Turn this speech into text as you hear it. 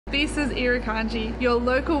This is Irukandji, your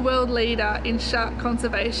local world leader in shark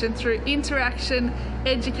conservation through interaction,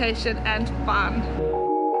 education and fun.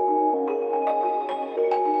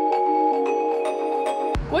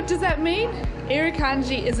 What does that mean?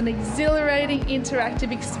 Irukandji is an exhilarating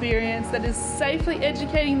interactive experience that is safely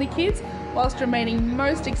educating the kids whilst remaining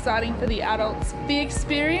most exciting for the adults. The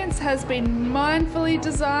experience has been mindfully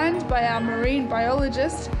designed by our marine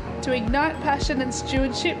biologist to ignite passion and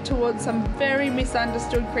stewardship towards some very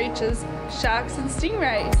misunderstood creatures, sharks and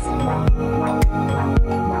stingrays.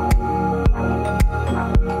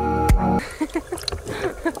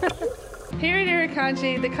 Here at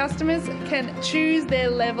Irukandji, the customers can choose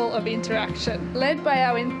their level of interaction. Led by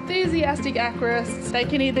our enthusiastic aquarists, they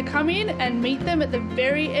can either come in and meet them at the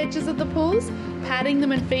very edges of the pools, patting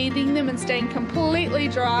them and feeding them and staying completely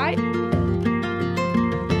dry.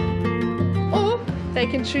 Or they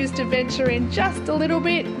can choose to venture in just a little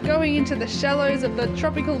bit, going into the shallows of the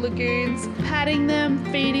tropical lagoons, patting them,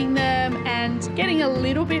 feeding them and getting a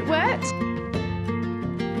little bit wet.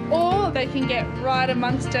 Or they can get right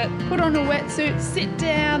amongst it, put on a wetsuit, sit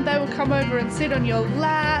down, they will come over and sit on your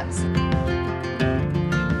laps.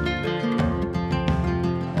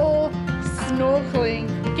 Or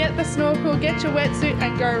snorkeling. Get the snorkel, get your wetsuit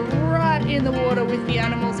and go right in the water with the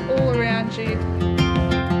animals all around you.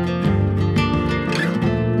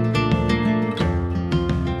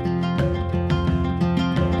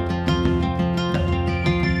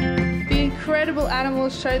 Incredible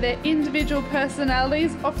animals show their individual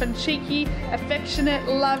personalities, often cheeky, affectionate,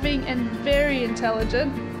 loving and very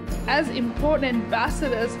intelligent. As important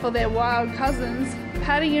ambassadors for their wild cousins,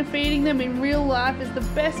 patting and feeding them in real life is the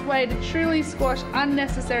best way to truly squash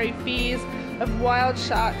unnecessary fears of wild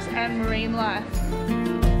sharks and marine life.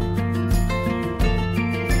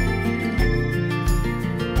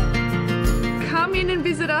 Come in and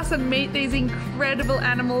visit us and meet these incredible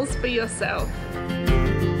animals for yourself.